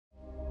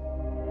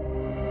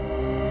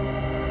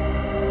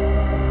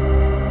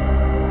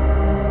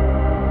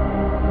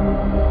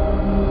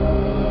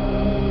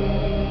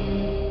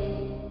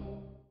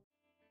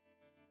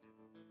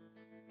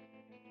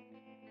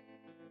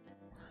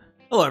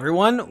Hello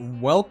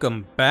everyone,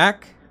 welcome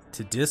back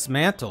to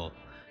Dysmantle.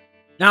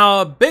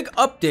 Now a big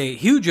update,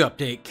 huge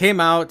update,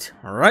 came out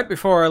right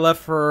before I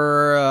left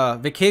for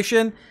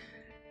vacation,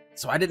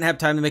 so I didn't have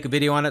time to make a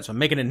video on it, so I'm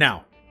making it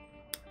now.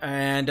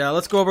 And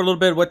let's go over a little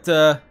bit what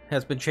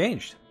has been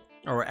changed,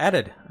 or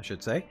added, I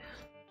should say.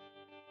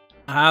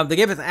 They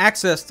gave us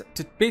access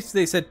to,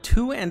 basically they said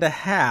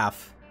 2.5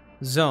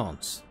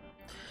 zones.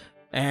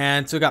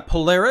 And so we got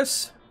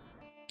Polaris,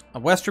 a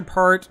western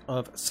part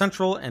of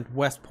Central and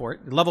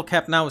Westport. The level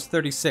cap now is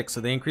 36, so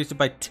they increased it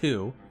by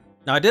 2.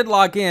 Now I did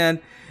log in,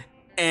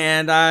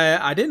 and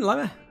I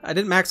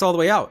didn't max all the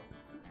way out,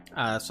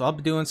 so I'll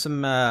be doing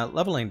some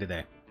leveling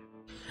today.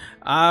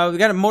 We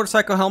got a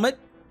motorcycle helmet.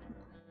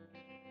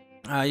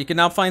 You can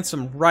now find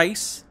some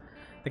rice.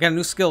 They got a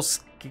new skill,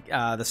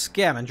 the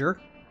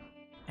scavenger,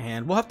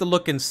 and we'll have to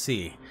look and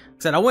see. Like I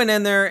said, I went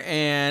in there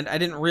and I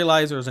didn't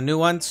realize there was a new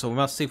one, so we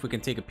must see if we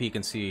can take a peek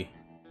and see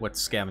what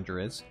scavenger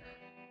is.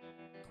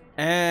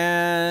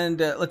 And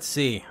let's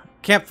see.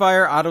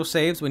 Campfire auto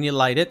saves when you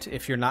light it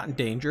if you're not in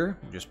danger,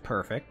 which is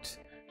perfect.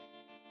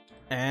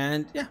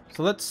 And yeah,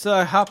 so let's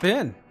hop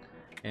in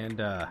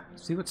and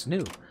see what's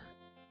new.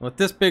 With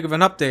this big of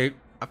an update,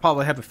 I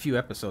probably have a few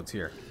episodes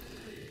here.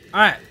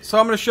 Alright, so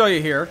I'm going to show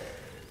you here.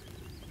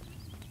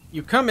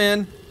 You come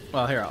in.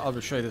 Well, here, I'll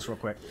just show you this real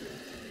quick.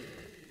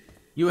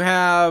 You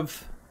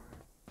have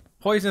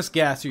poisonous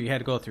gas here you had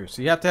to go through,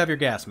 so you have to have your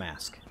gas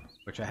mask,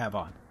 which I have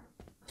on.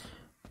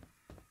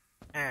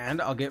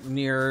 And I'll get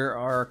near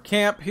our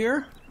camp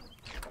here.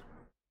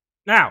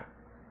 Now,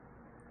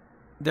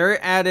 they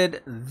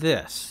added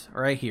this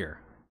right here.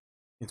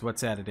 Is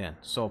what's added in.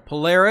 So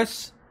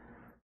Polaris,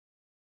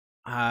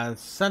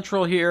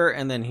 Central here,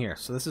 and then here.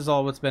 So this is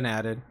all what's been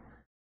added.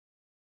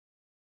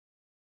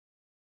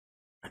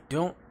 I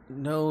don't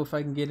know if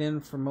I can get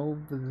in from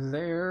over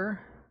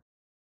there.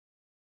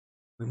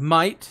 We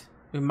might.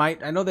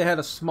 I know they had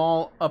a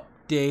small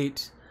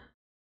update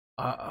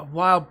a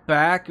while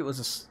back. It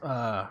was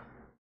a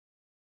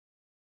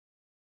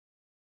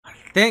I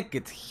think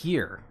it's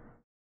here.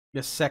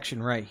 This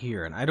section right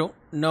here. And I don't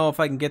know if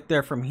I can get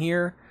there from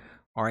here,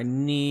 or I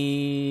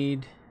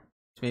need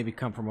to maybe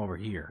come from over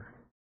here.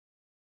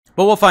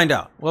 But we'll find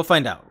out. We'll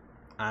find out.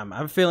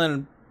 I'm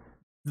feeling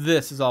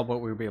this is all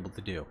what we'll be able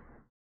to do.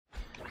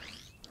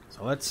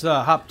 So let's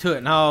hop to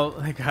it. Now,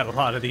 they got a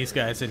lot of these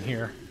guys in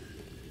here.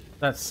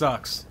 That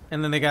sucks.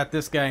 And then they got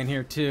this guy in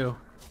here too.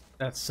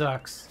 That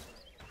sucks.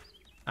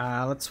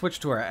 Let's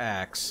switch to our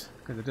axe,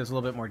 because it does a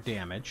little bit more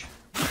damage.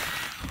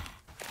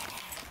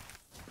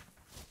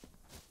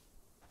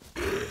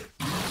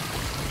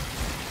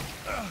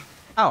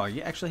 Oh,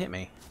 you actually hit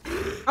me.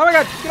 Oh my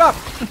god, get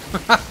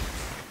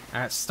off!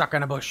 Alright, stuck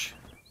on a bush.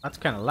 That's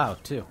kind of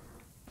loud, too.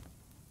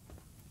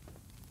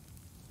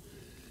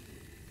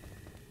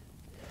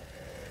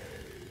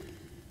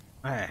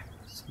 Alright,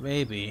 so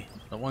maybe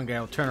the one guy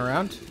will turn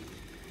around.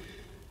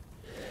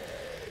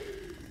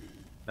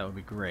 That would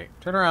be great.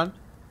 Turn around.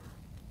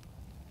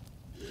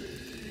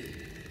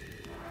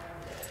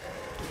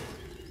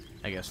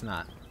 I guess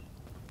not.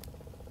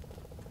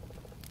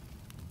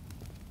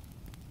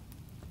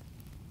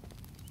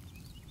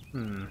 I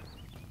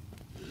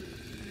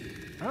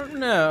don't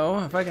know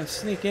if I can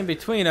sneak in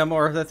between them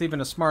or if that's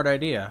even a smart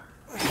idea.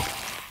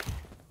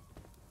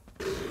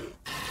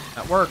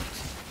 That worked.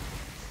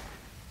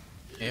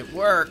 It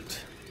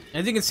worked.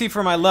 As you can see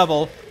from my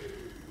level,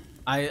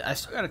 I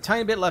still got a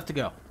tiny bit left to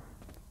go.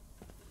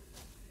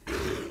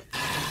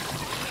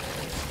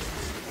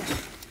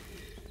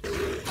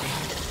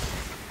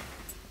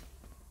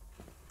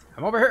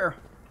 I'm over here.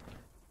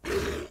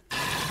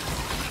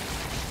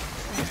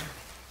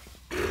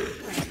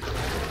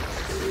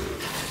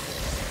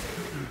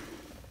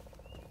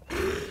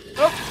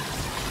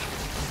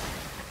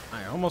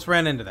 Almost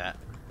ran into that.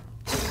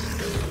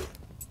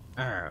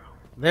 Oh,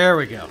 there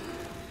we go.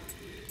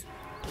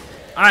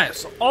 Alright,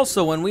 so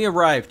also when we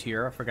arrived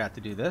here, I forgot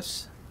to do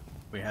this.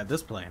 We had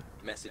this plan.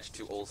 Message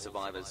to all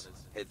survivors.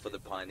 Head for the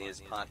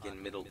Pioneers Park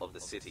in middle of the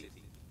city.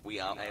 We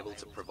are able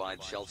to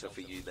provide shelter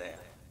for you there.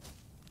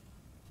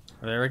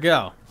 There we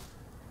go.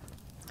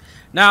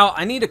 Now,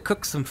 I need to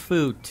cook some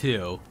food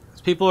too.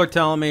 People are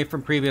telling me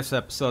from previous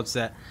episodes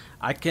that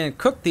I can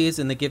cook these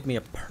and they give me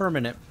a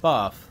permanent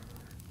buff.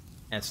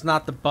 And it's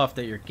not the buff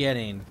that you're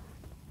getting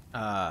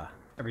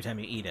every time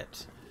you eat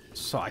it.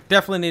 So I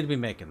definitely need to be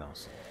making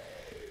those.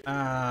 Is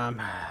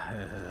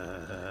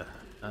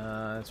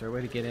there a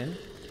way to get in?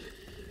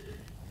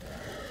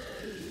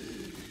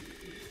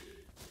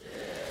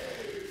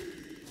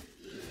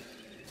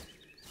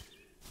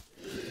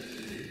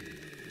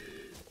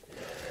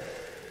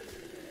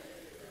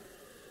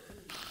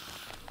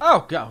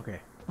 Oh, God,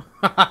 okay.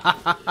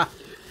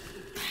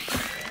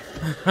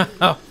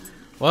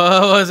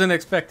 Well, I wasn't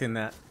expecting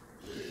that.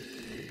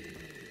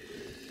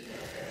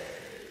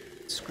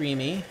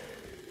 Screamy.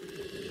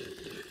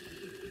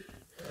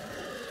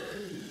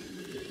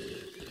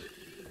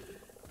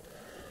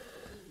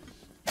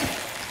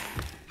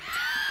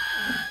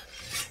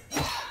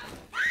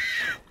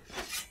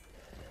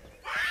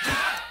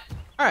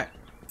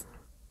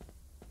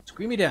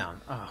 beat me down.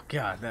 Oh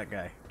god, that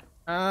guy.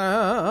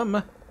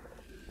 I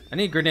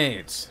need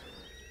grenades.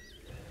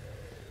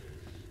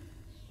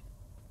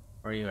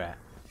 Where are you at?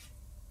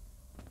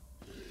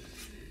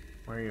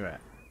 Where are you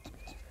at?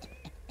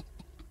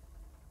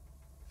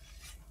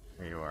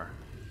 There you are.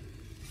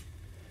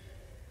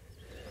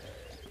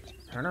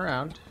 Turn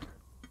around.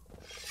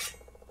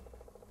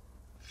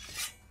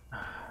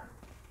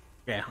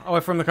 Yeah, I'll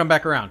wait for him to come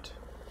back around.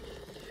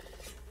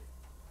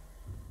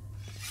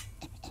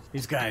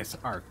 These guys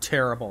are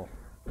terrible.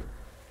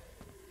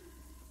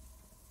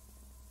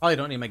 Probably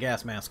don't need my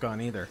gas mask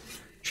on either.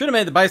 Should have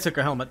made the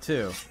bicycle helmet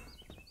too.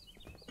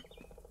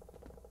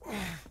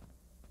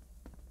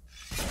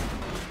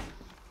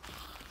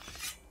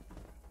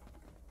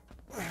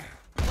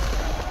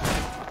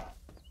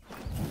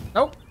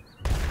 Nope.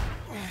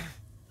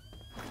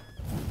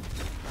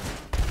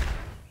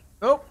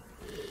 Nope.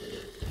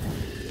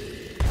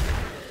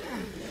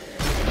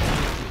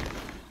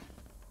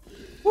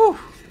 Whew.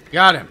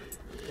 Got him.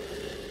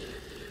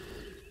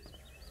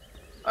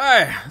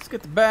 Alright, let's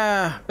get the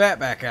bat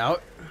back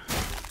out.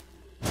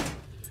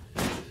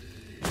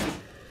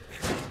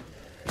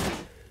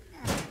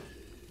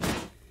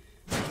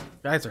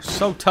 Guys are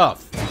so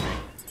tough.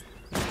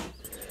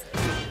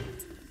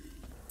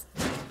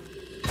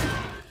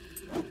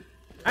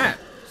 Alright,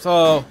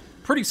 so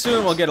pretty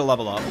soon we'll get a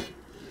level up.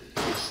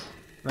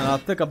 And I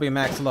think I'll be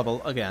max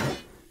level again.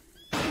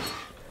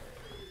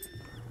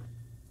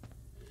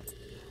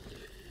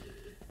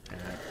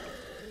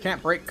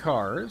 Can't break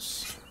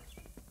cars.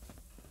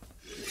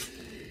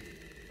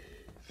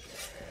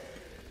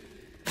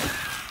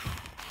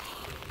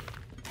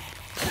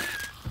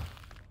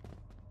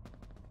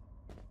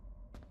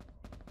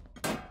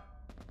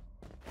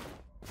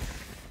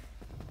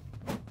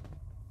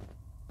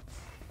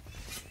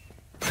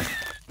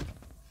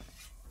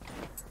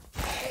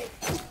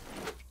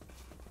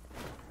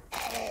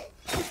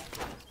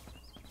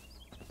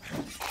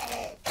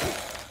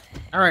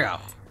 There we go.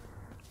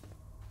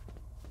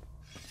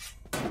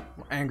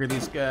 We'll anger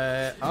these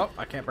guys. Oh,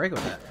 I can't break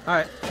with that.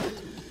 Alright.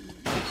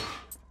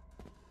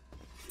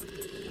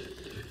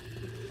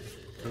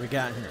 What do we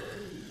got in here?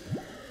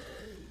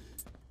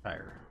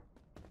 Fire.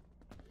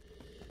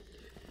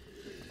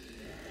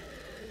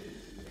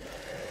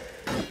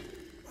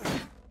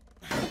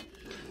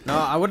 Now,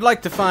 I would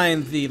like to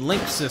find the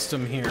link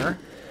system here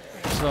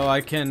so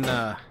I can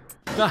not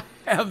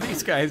have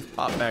these guys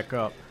pop back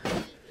up.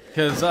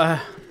 Because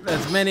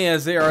as many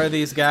as there are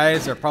these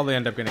guys, they'll probably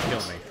end up going to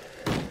kill me.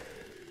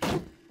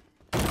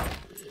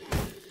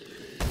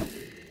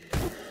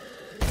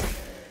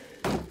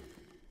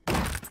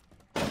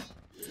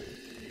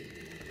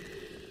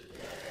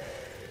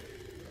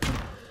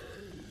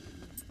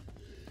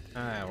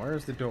 Alright,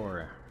 where's the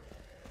door?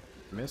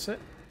 Miss it?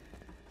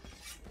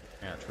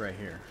 Yeah, it's right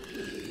here.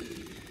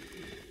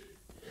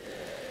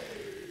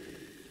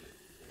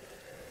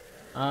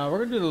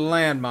 We're gonna do the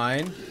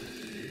landmine.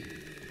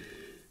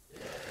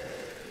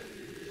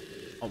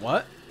 Oh,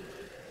 what?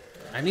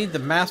 I need the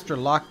master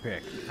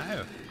lockpick.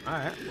 Oh,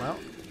 alright, well.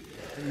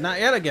 Not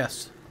yet, I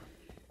guess.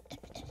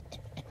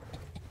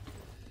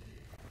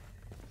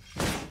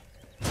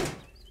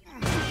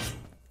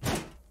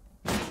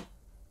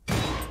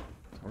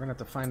 We're gonna have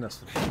to find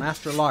this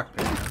master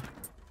lockpick now.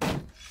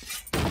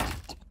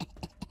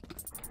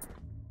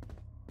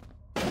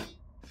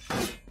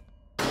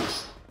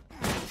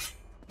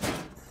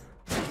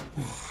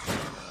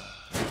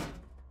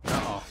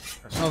 Uh-oh.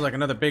 That sounds like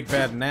another big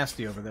bad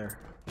nasty over there.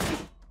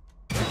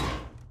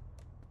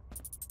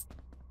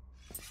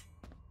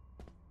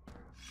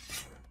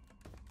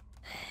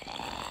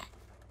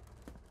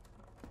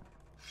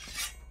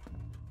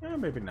 Eh,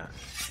 maybe not.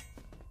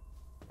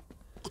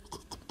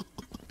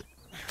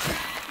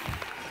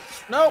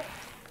 Nope.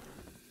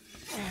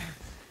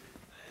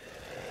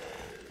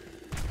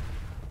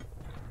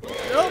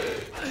 Nope.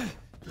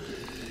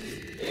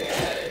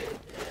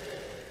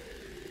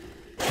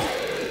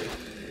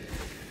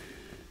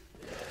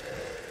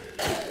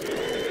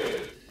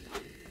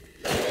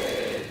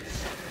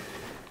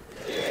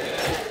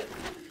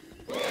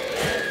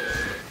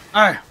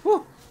 Alright.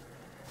 Whew.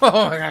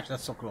 Oh my gosh,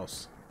 that's so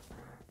close.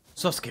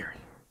 So scary.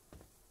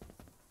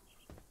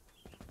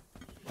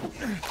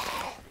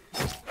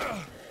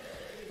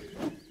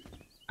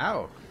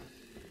 Ow.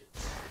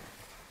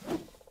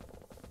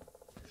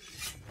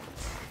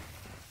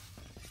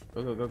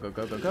 Go, go, go, go,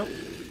 go, go, go.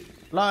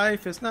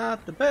 Life is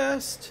not the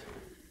best.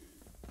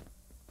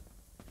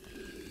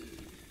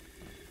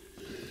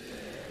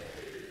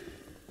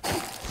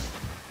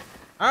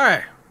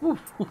 Alright.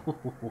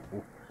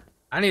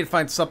 I need to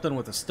find something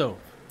with a stove.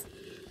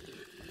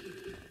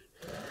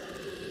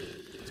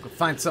 Let's go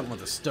find something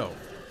with a stove.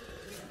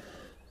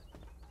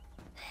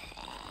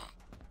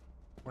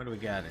 What do we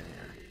got in here?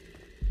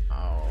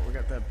 Oh, we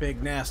got that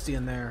big nasty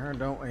in there,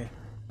 don't we?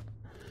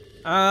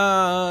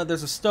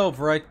 There's a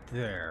stove right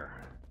there.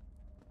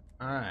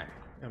 Alright.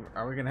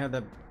 Are we gonna have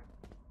that?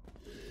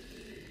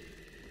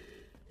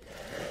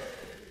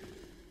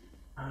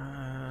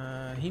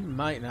 He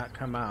might not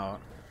come out.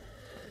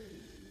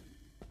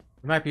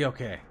 He might be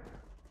okay.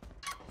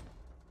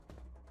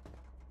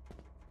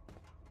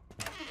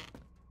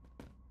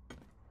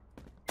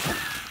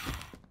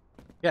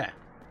 Yeah.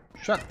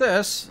 Shut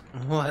this.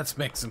 Let's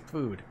make some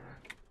food.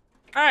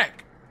 Alright.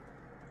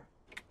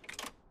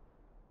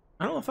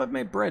 I don't know if I've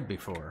made bread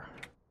before.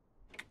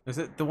 Is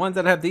it the ones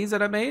that have these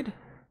that I made?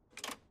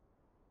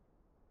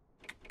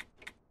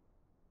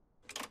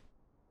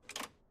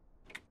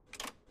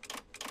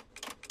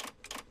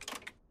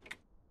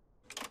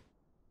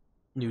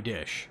 New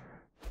dish.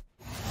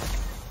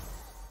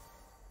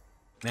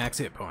 Max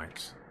hit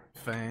points.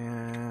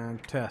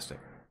 Fantastic.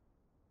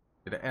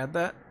 Did I add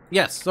that?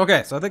 Yes.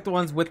 Okay, so I think the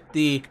ones with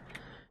the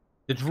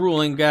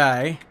drooling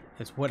guy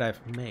is what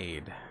I've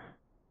made.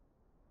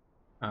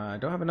 I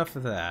don't have enough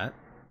of that.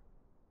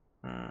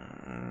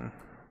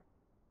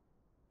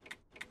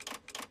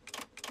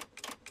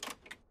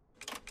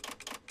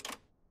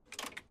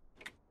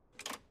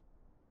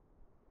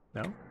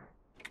 No?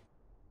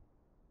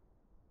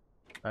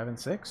 5 and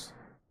 6?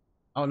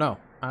 Oh no.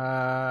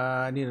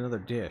 I need another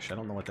dish. I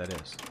don't know what that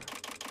is.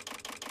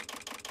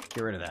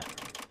 Get rid of that.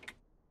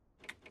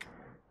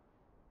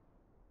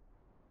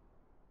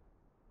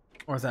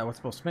 Or is that what's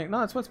supposed to make? No,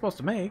 that's what's supposed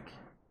to make.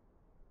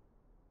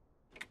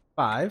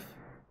 5.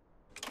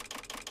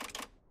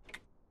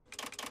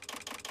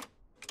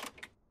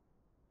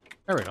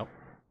 There we go.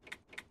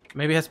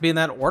 Maybe it has to be in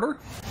that order?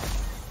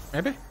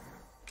 Maybe?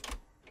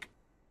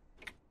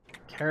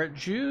 Carrot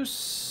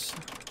juice.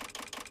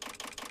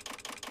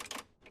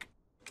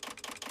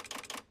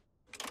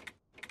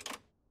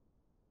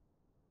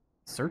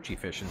 Search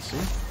efficiency.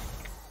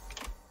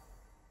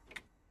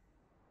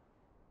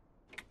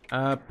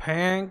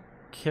 Pancake.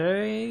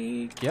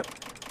 Yep.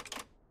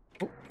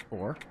 Oh,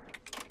 4.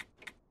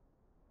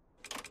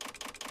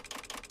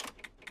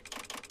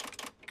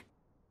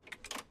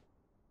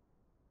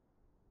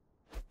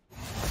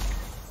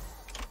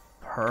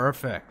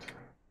 Perfect.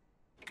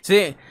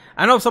 See,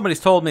 I know somebody's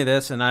told me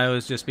this, and I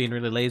was just being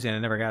really lazy, and I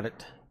never got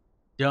it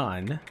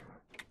done.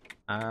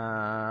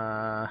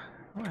 I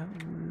don't have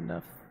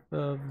enough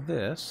of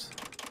this.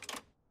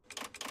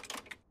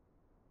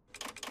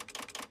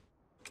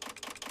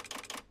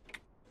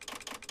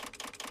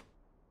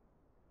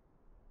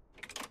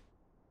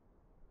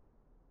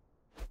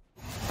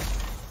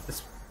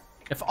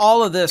 If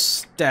all of this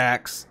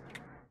stacks,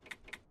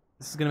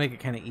 this is gonna make it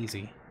kind of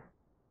easy.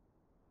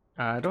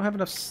 I don't have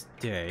enough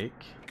steak.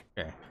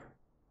 Okay.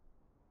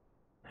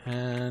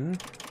 10.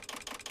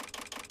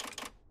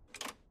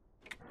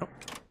 Oh,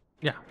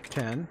 yeah,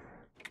 10.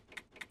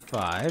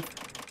 5.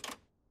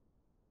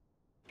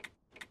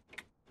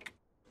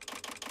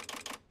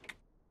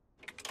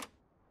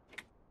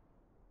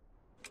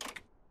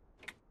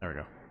 There we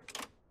go.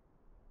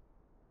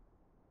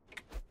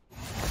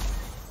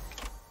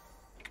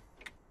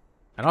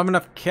 I don't have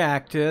enough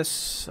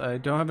cactus. I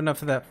don't have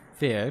enough of that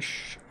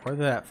fish. Or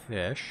that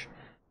fish.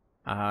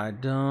 I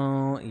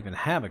don't even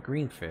have a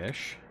green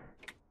fish.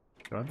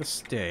 Don't have the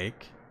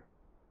steak.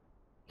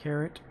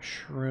 Carrot,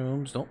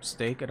 shrooms. Nope,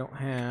 steak I don't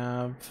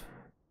have.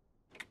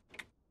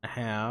 I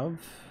have.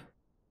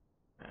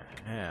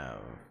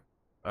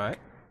 Alright.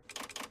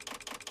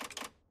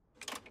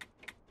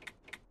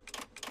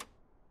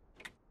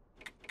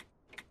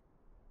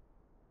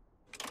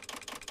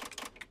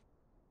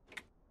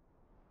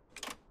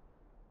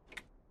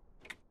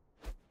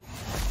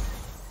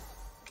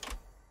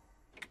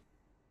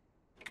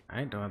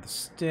 I don't have the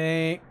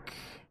steak.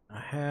 I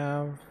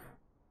have.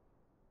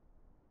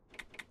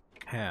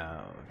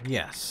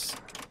 Yes.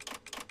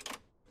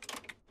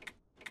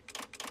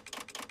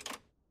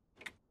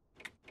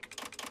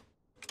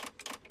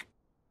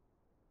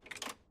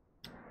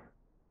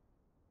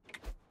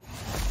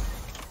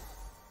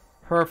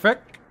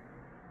 Perfect.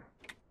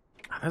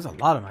 There's a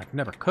lot of them I've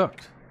never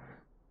cooked.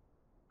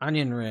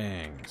 Onion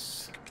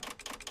rings.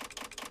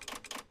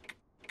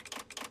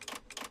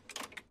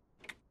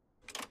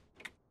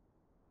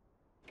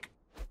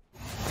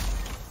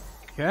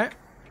 Okay.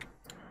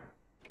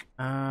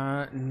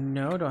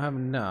 No, don't have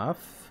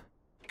enough.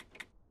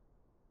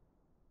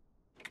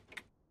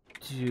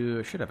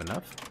 I should have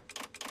enough.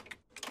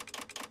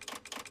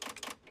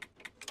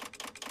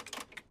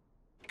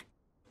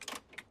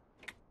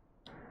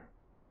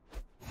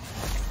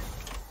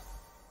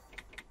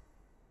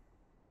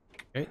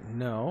 Okay,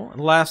 no.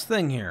 Last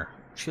thing here.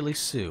 Chili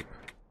soup.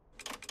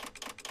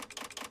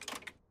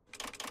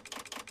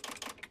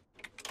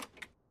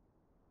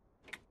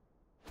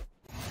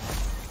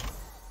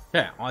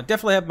 Yeah, well, I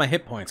definitely have my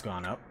hit points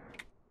gone up.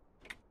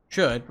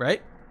 Should,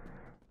 right?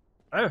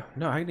 Oh,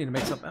 no, I need to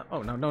make something.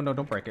 Oh, no,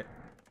 don't break it.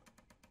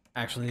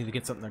 I actually need to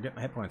get something to get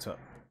my hit points up.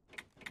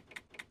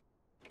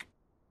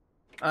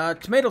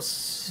 Tomato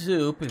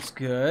soup is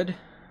good.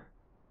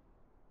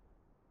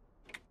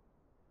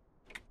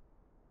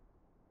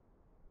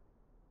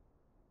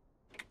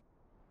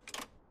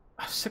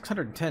 Oh,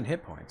 610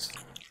 hit points.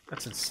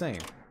 That's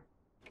insane.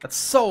 That's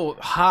so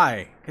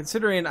high,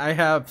 considering I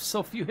have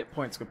so few hit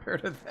points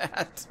compared to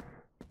that.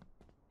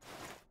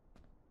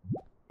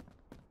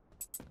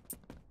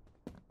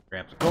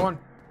 Grab some corn.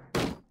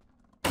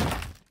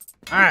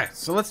 Alright,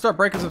 so let's start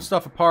breaking some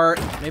stuff apart.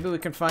 Maybe we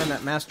can find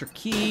that master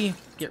key.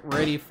 Get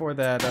ready for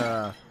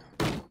that,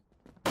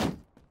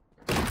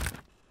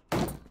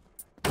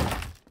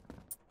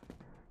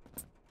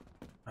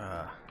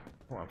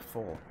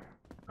 full.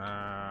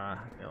 Yeah,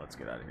 let's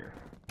get out of here.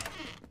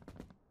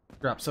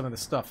 Drop some of the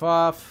stuff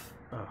off.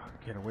 Oh,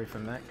 get away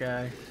from that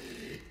guy.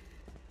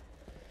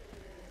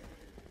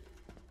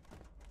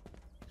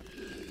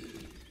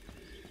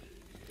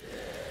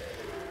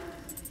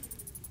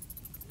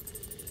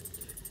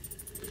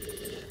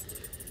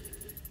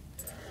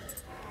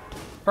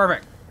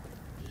 Perfect.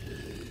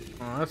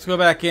 Let's go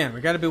back in.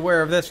 We got to be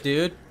aware of this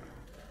dude.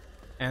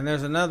 And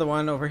there's another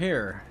one over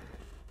here.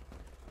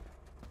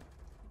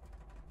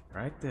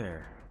 Right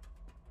there.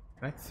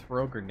 Can I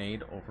throw a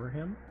grenade over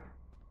him?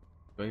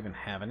 Do I even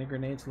have any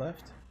grenades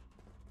left?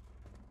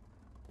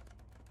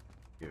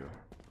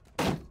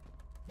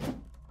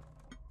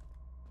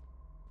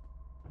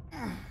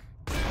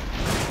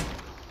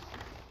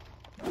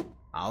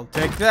 I'll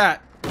take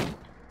that.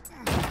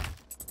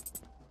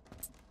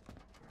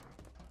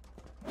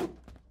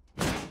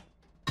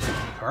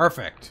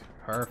 Perfect.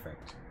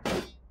 Perfect.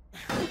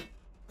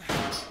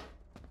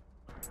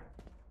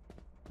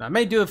 Now, I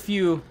may do a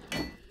few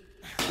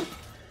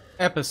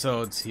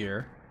episodes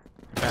here,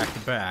 back to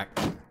back.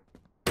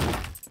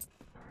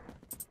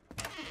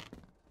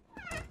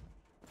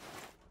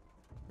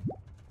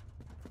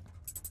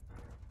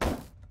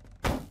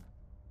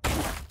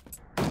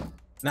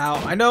 Now,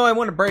 I know I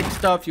want to break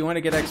stuff, you want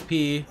to get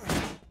XP,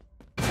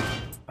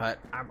 but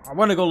I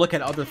want to go look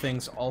at other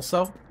things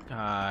also,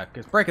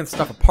 because breaking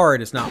stuff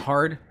apart is not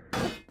hard.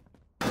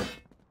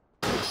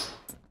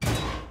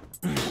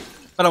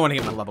 But I want to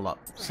get my level up,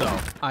 so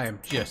I am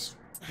just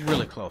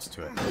really close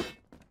to it.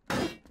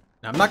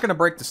 Now, I'm not going to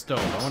break the stove,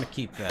 I want to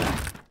keep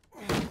that.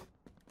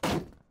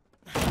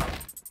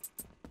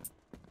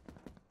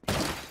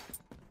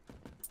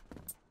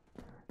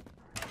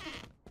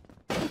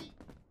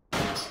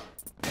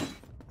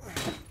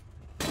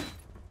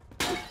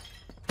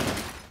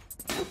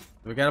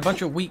 We got a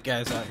bunch of weak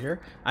guys out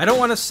here. I don't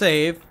want to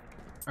save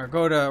or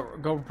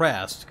go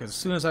rest, because as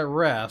soon as I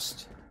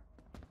rest,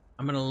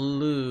 I'm gonna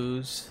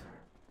lose,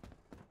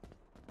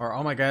 or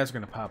all my guys are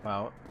gonna pop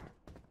out.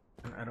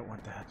 I don't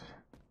want that.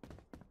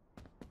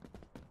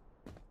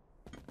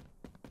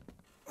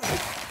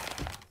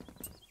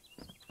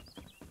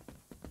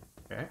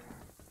 Okay.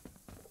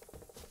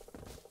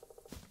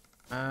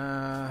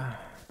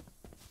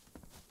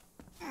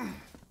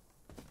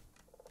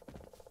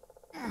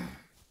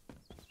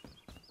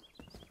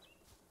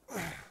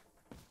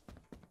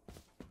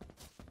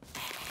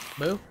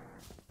 Boo.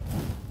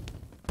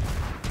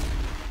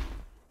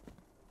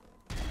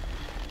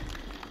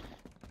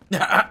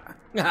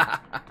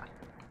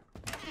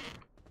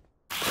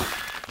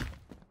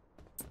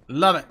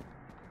 Love it.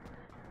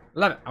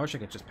 Love it. I wish I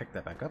could just pick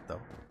that back up,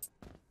 though.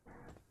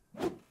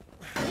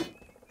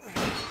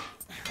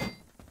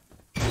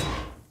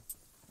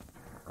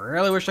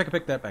 Really wish I could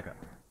pick that back up.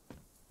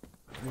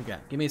 What do we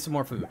got? Give me some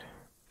more food.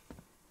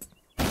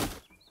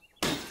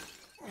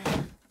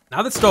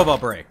 Now the stove I'll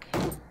break.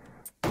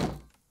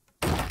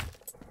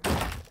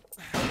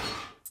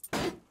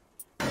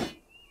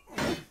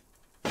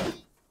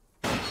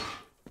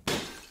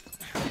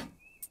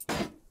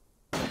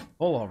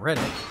 Oh, already.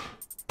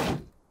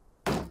 There's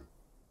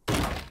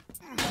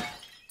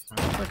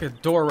like a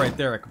door right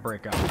there I could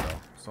break out, though.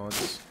 So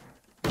it's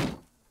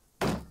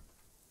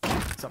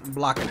something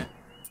blocking it.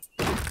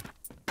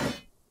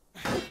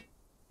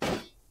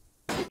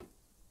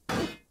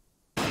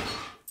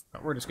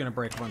 But we're just gonna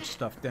break a bunch of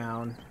stuff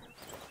down.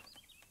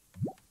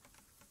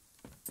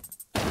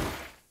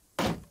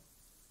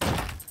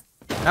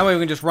 That way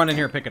we can just run in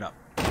here and pick it up.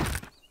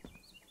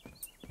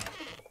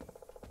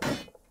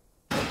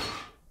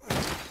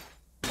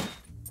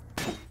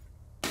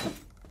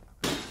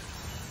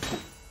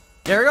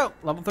 There we go,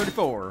 level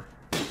 34.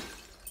 Oh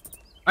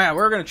yeah,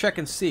 we're gonna check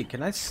and see.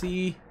 Can I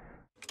see?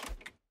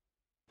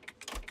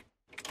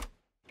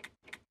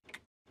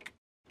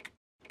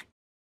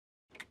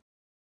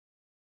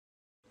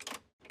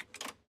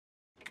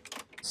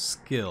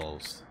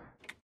 Skills.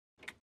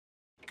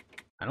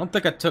 I don't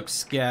think I took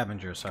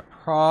scavenger, so I'm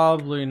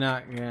probably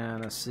not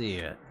gonna see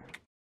it.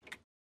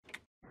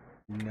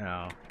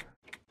 No.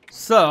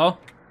 So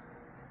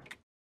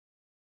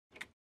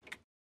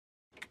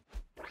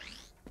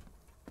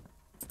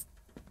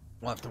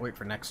we'll have to wait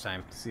for next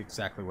time to see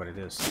exactly what it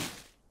is.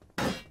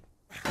 There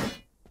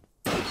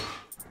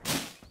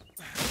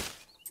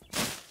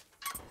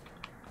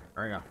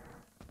we go.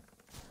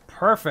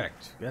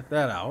 Perfect. Get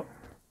that out.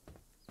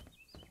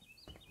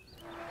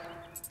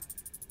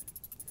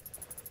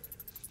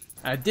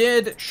 I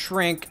did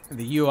shrink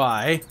the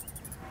UI.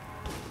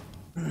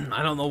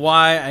 I don't know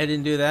why I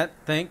didn't do that.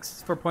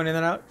 Thanks for pointing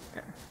that out.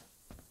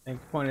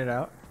 Thanks for pointing it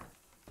out.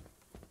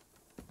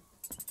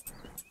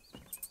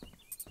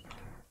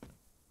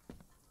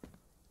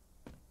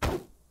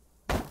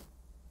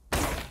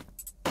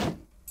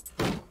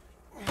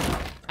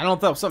 I don't know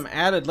if that was something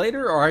added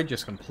later, or I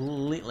just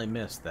completely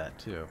missed that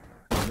too.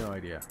 I have no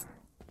idea.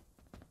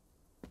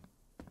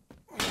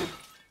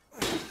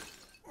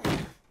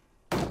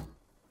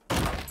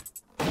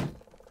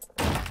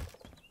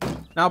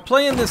 Now,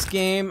 playing this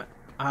game,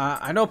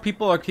 I know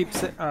people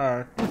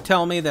are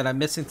tell me that I'm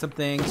missing some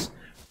things.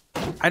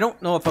 I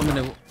don't know if I'm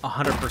going to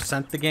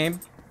 100% the game.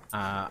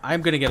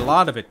 I'm going to get a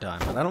lot of it done,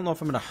 but I don't know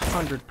if I'm going to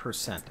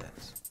 100%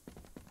 it.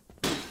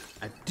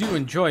 I do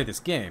enjoy this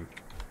game.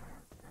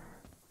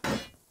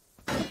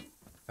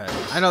 But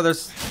I know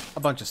there's a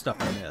bunch of stuff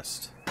I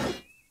missed.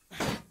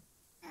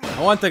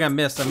 Now, one thing I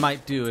missed I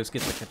might do is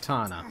get the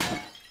katana.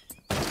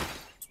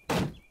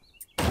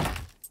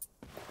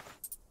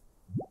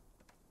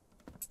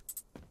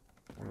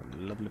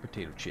 Lovely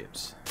potato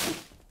chips.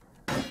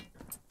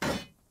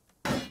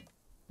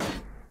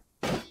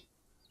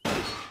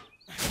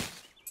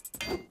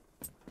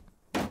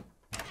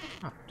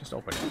 Oh, just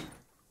open it.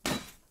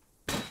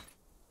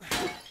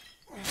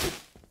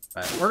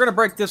 Alright, we're gonna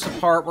break this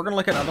apart. We're gonna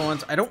look at other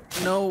ones. I don't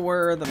know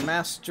where the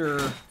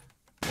master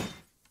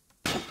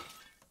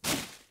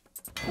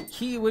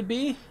key would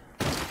be.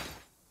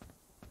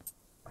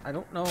 I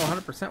don't know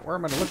 100% where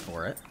I'm gonna look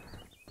for it.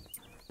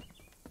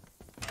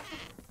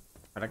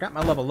 But I got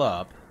my level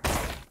up.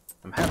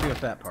 I'm happy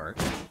with that part.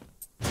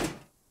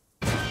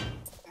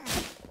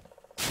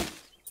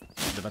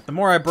 But the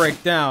more I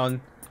break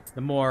down, the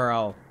more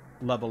I'll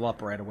level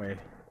up right away.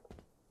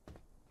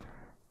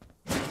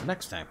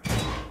 Next time.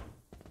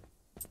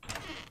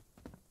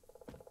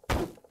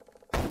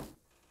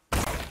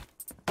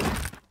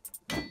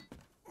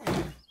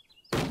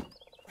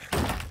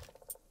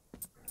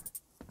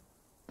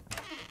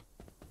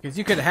 Because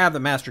you could have the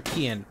master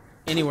key in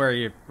anywhere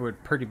you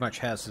would pretty much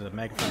has a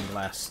magnifying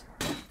glass.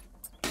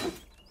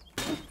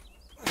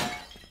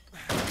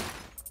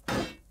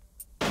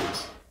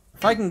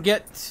 If I can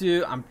get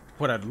to,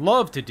 what I'd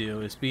love to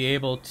do is be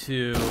able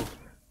to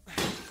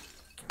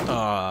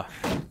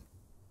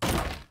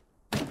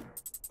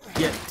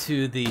get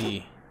to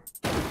the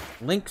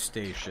link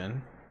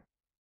station.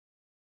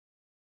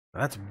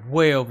 That's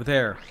way over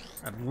there.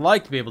 I'd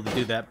like to be able to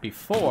do that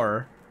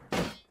before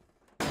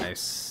I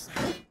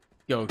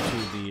go to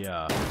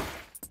the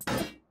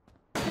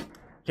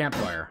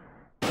campfire.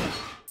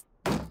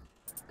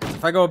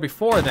 If I go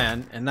before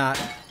then and not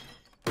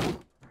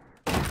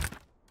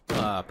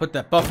put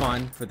that buff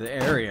on for the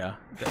area,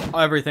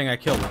 everything I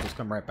kill will just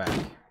come right back.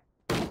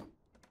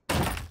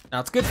 Now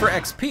it's good for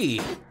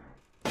XP,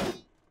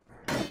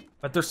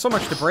 but there's so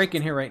much to break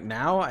in here right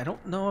now, I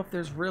don't know if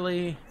there's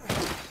really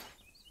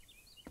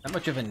that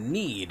much of a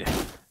need.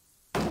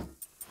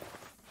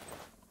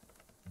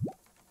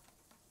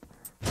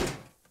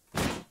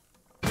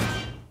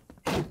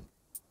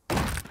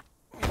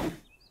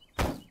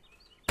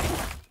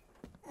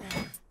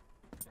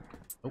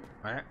 Oh,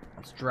 alright,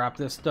 let's drop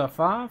this stuff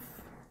off.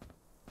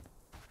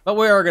 But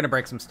we are going to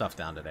break some stuff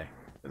down today,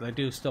 because I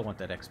do still want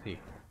that XP.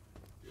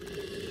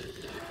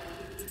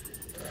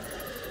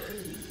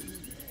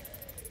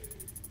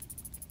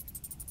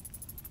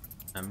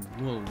 I'm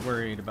a little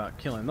worried about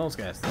killing those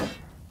guys, though.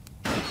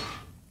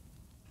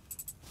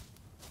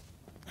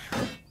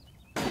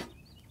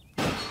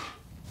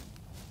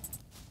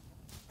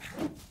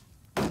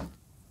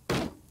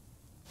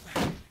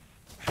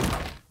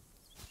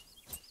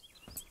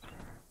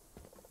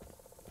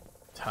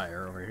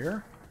 Tire over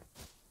here.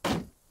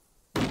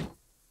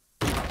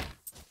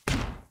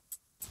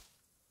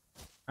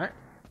 Alright.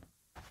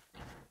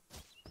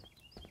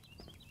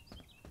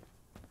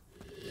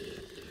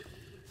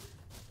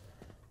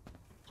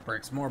 Let's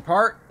break some more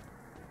apart.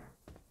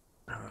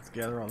 Now let's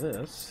gather all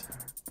this.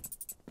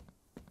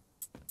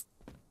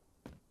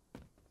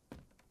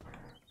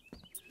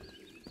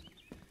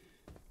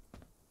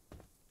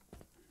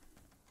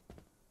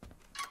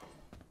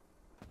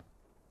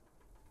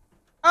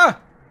 Ah!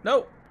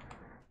 No!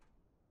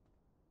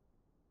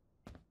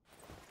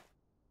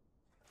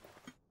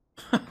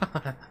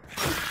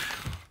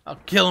 I'll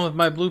kill him with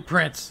my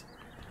blueprints.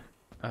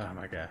 Oh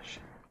my gosh.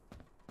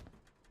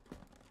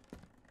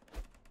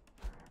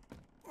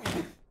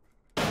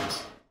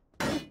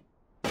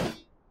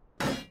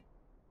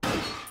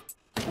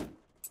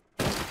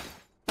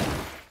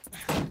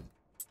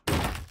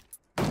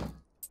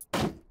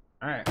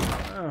 Alright.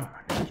 Oh my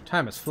gosh.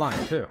 Time is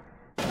flying too.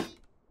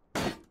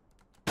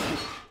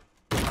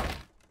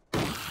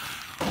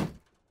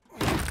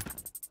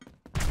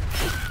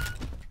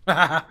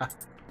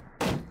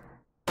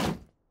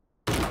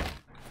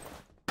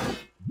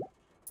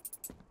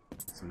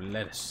 Some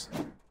lettuce.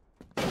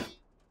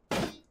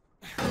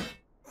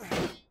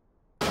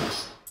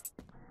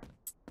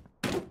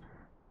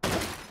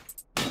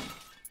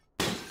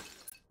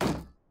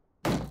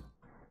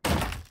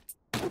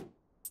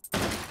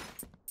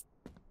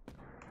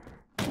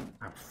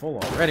 I'm full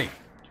already.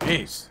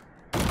 Jeez.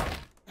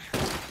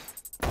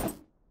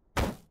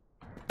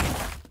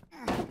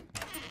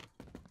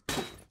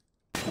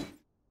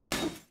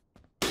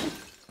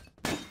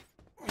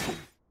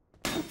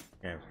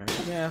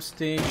 Gas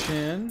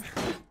station.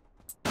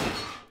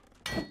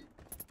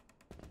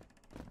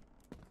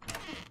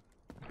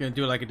 Gonna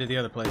do it like I did the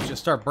other place.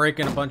 Just start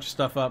breaking a bunch of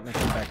stuff up and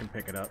then come back and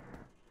pick it up.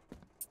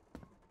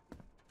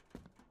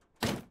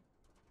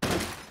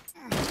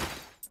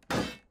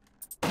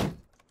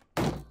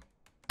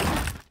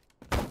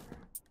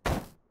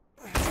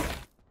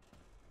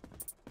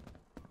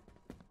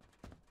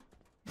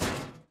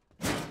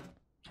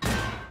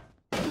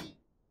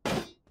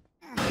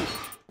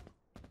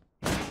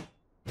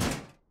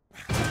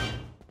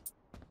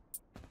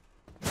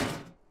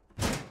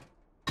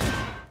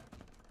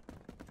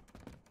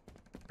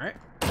 Alright.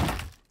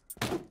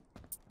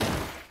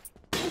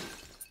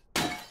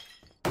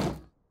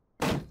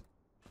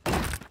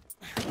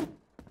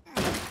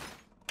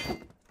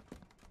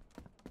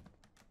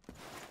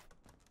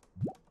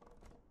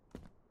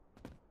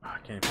 I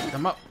can't pick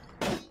them up.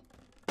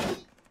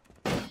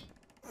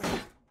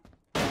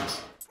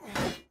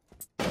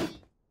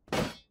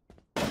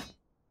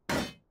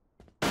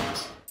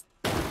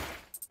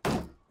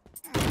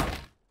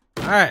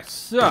 Alright,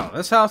 so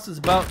this house is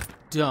about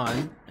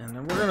done, and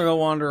then we're gonna go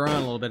wander around a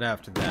little bit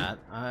after that.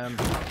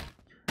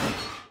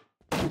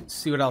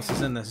 See what else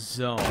is in this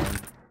zone.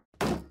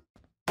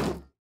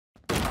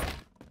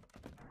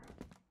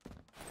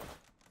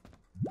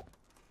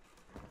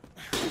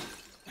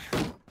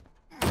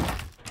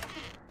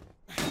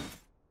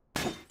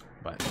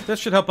 But this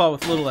should help out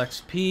with little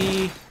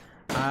XP.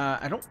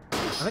 I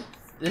think,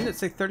 didn't it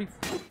say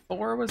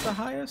 34 was the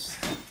highest?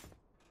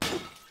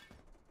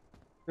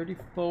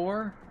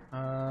 34?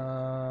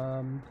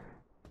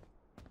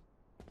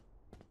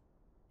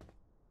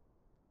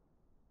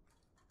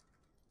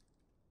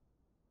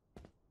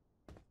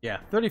 Yeah,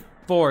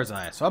 34 is the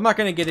highest, so I'm not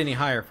going to get any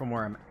higher from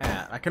where I'm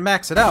at. I can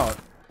max it out,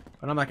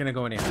 but I'm not going to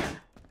go any higher.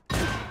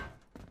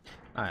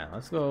 Alright,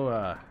 let's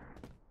go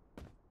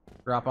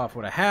drop off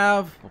what I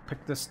have. We'll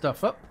pick this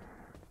stuff up.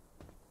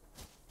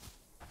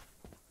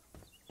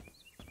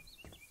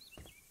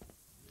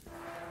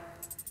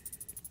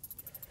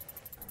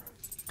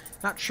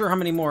 Not sure how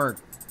many more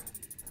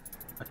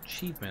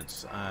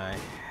achievements I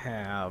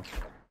have.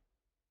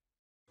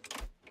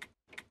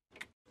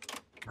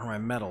 Or my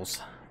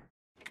medals.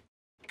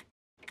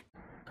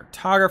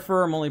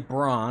 Cartographer, I'm only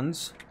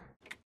bronze.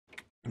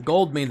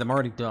 Gold means I'm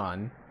already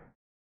done.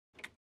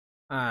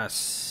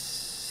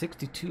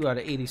 62 out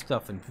of 80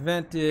 stuff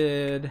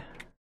invented.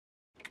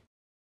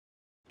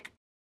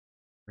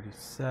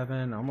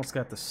 37, almost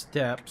got the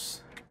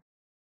steps.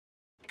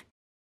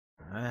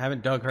 I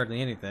haven't dug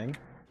hardly anything.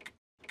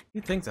 A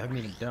few things I haven't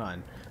even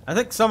done. I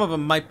think some of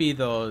them might be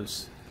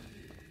those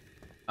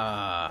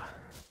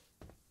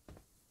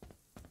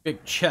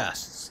big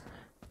chests.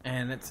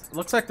 And it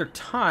looks like they're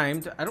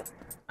timed.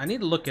 I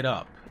need to look it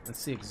up and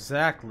see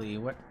exactly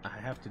what I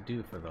have to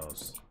do for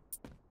those.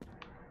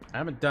 I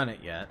haven't done it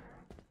yet.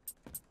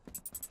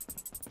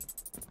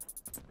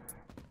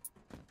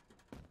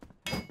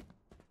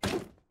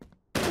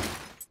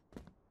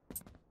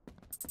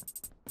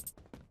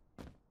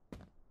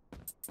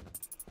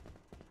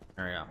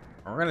 There we go.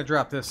 We're gonna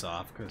drop this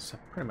off because I'm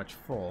pretty much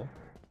full.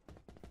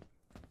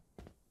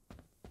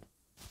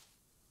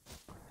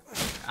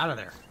 Out of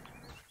there.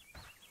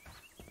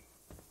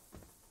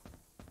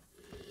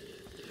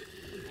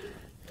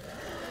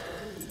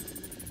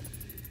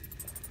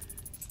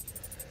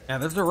 Yeah,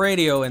 there's a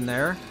radio in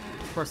there.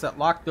 Of course, that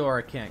locked door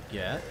I can't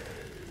get.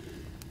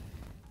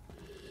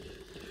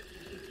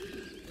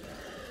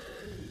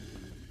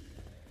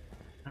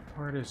 That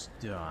part is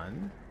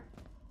done.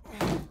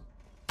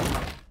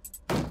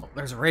 Oh,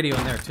 there's a radio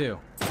in there, too.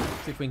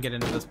 Let's see if we can get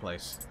into this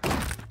place.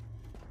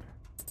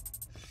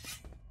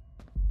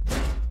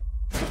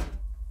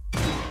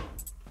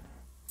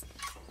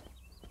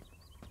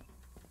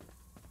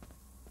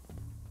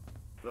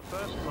 The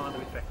first mana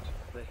effect,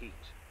 the heat.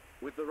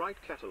 With the right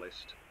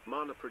catalyst,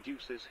 mana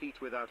produces heat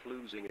without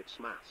losing its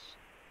mass.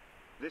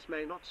 This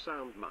may not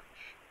sound much,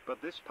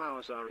 but this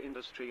powers our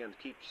industry and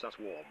keeps us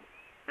warm.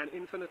 An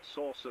infinite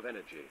source of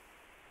energy.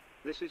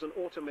 This is an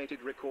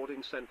automated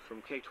recording sent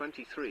from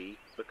K23,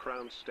 the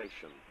Crown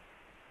Station.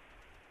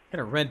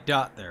 Got a red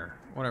dot there.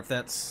 Wonder if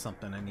that's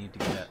something I need to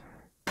get.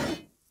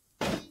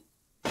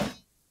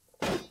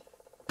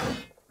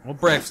 We'll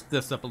break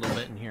this up a little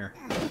bit in here.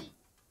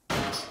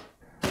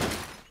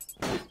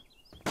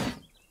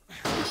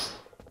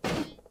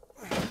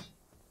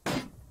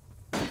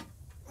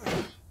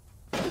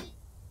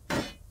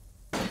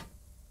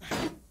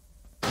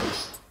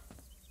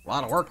 A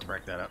lot of work to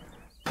break that up.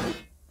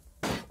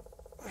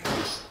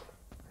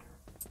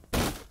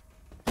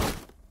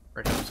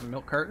 Break up some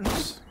milk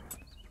cartons.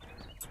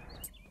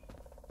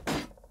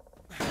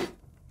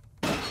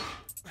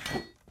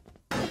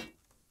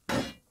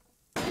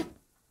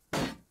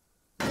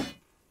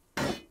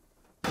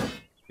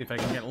 See if I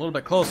can get a little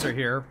bit closer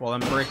here while I'm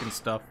breaking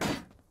stuff.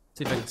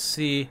 See if I can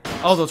see.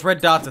 Oh, those red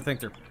dots, I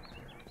think they're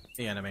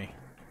the enemy.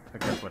 I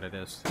think that's what it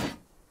is.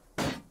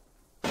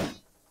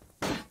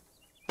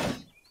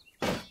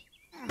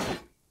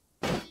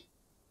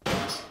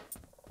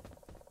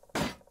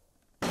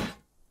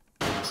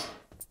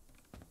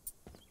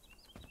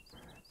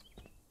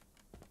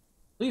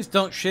 Please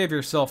don't shave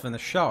yourself in the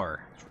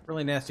shower. It's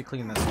really nasty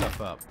cleaning that stuff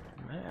up.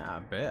 Yeah, I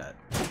bet.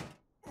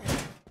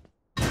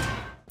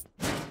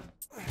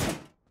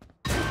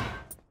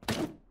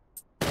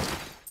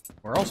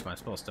 Where else am I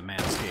supposed to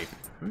manscape?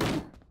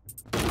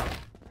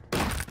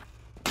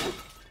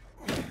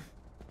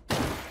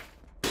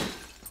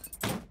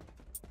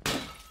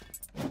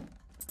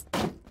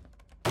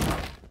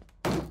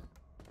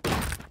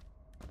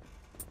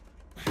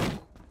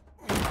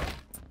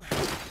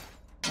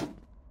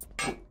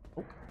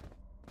 Oh,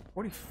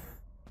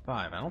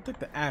 45. I don't think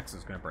the axe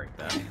is going to break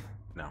that.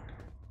 No.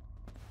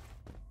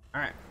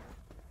 Alright.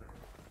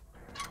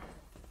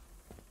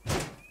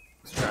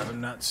 Let's drive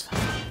him nuts.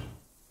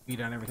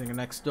 Beat on everything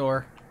next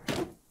door.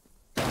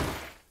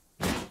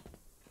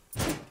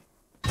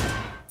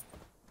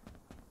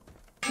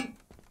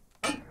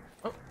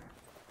 Oh.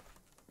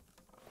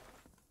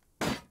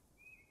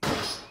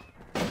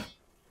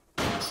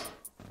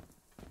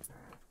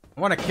 I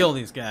want to kill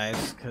these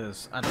guys,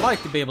 because I'd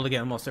like to be able to get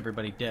almost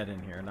everybody dead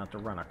in here, not to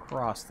run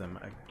across them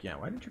again.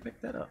 Why didn't you pick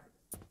that up?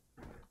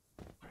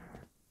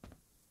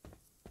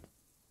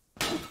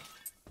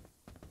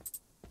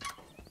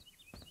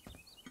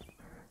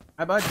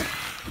 Hi, bud.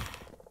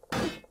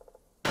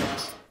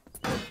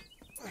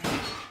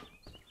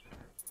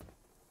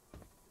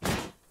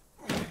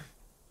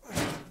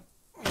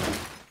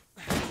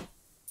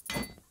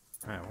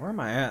 Alright, where am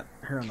I at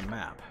here on the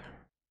map?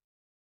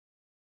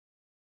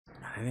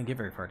 I didn't get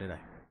very far, did I?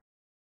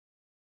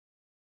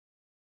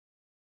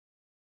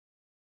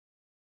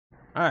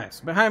 Alright,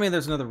 so behind me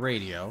there's another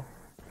radio.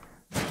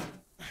 We're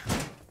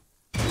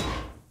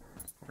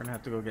gonna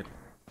have to go get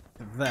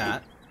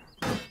that.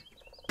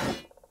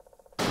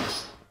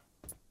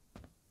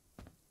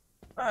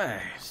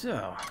 Alright,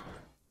 so...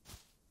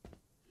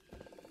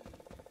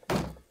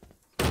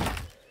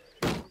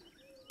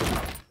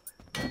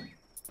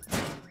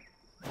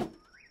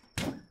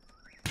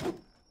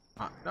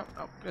 nope,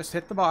 nope, just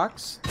hit the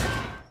box.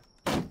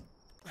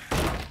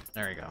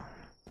 There you go.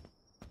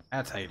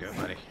 That's how you do it,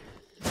 buddy.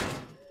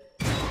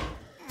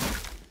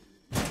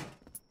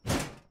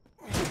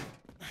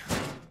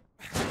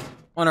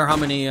 Wonder how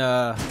many,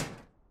 well,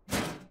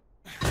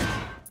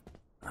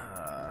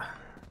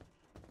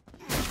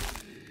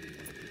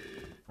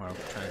 I'm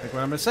trying to think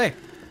what I'm gonna say.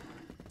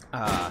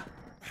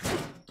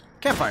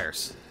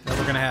 Campfires that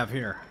we're gonna have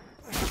here.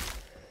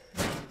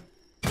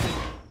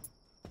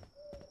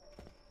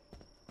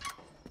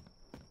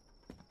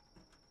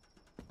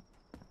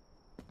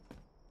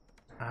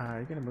 Are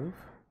you gonna move?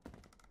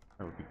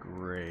 That would be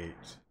great.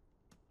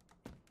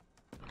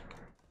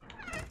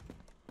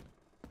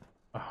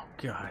 Oh,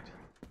 God.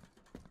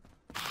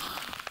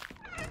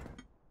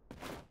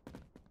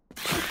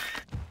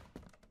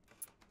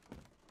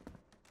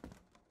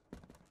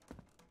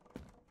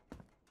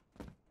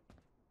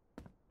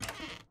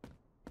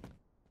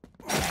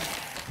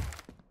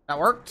 That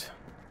worked.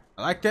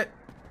 I liked it.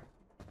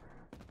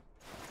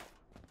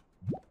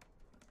 I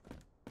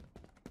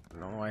don't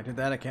know why I did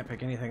that. I can't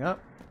pick anything up.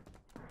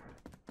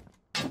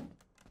 See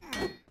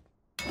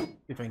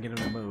if I can get him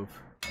to move.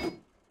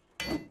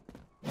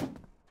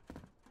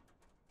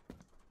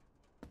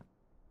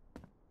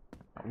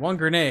 One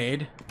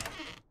grenade.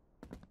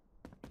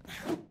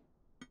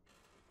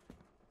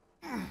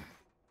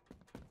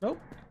 Nope.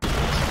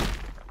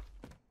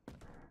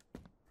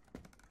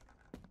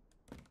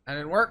 That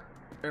didn't work.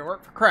 Didn't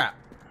work for crap.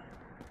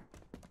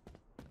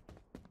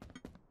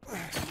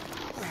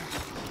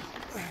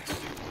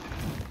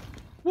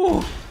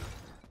 Woo!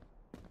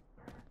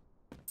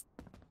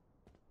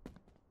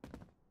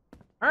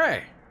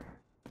 Alright.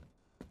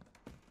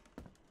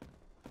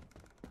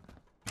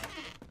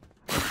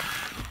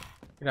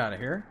 Get out of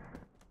here.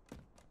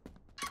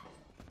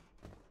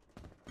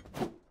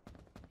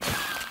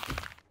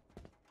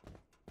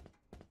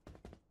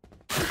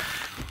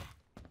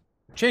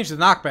 Change the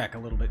knockback a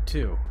little bit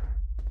too.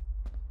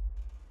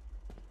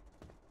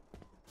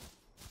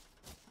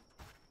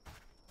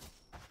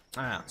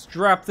 Alright, let's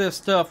drop this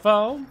stuff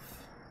off.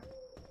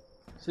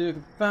 So you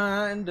can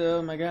find,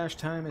 oh my gosh,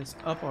 time is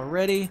up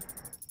already.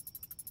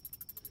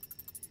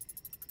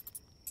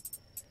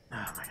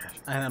 Oh my gosh,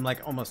 and I'm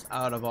like almost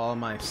out of all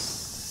my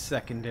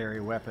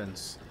secondary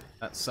weapons.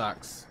 That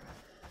sucks.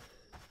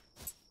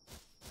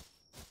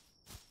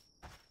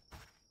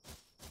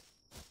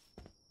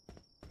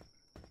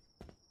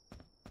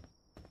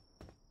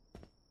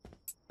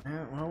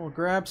 Yeah, well, we'll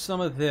grab some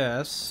of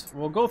this.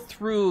 We'll go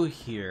through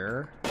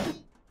here.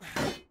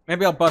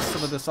 Maybe I'll bust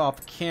some of this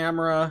off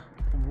camera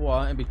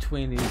while in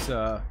between these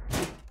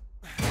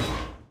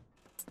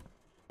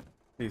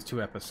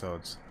two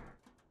episodes.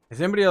 Has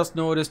anybody else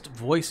noticed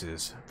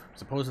voices from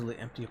supposedly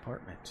empty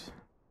apartment?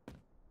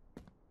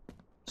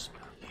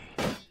 Spooky.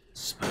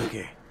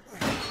 Spooky.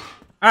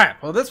 Alright,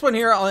 well this one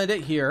here, I'll end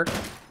it here.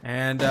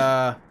 And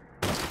like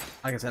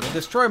I said, I'll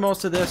destroy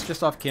most of this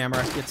just off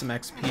camera, get some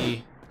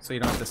XP, so you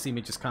don't have to see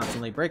me just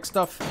constantly break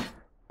stuff.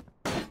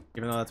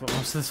 Even though that's what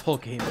most of this whole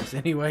game is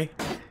anyway.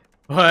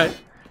 But,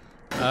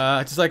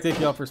 I'd just like to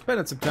thank you all for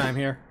spending some time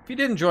here. If you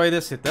did enjoy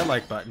this, hit that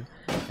like button.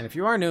 And if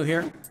you are new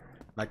here,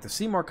 like to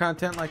see more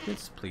content like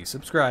this, please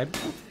subscribe.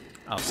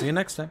 I'll see you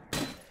next time.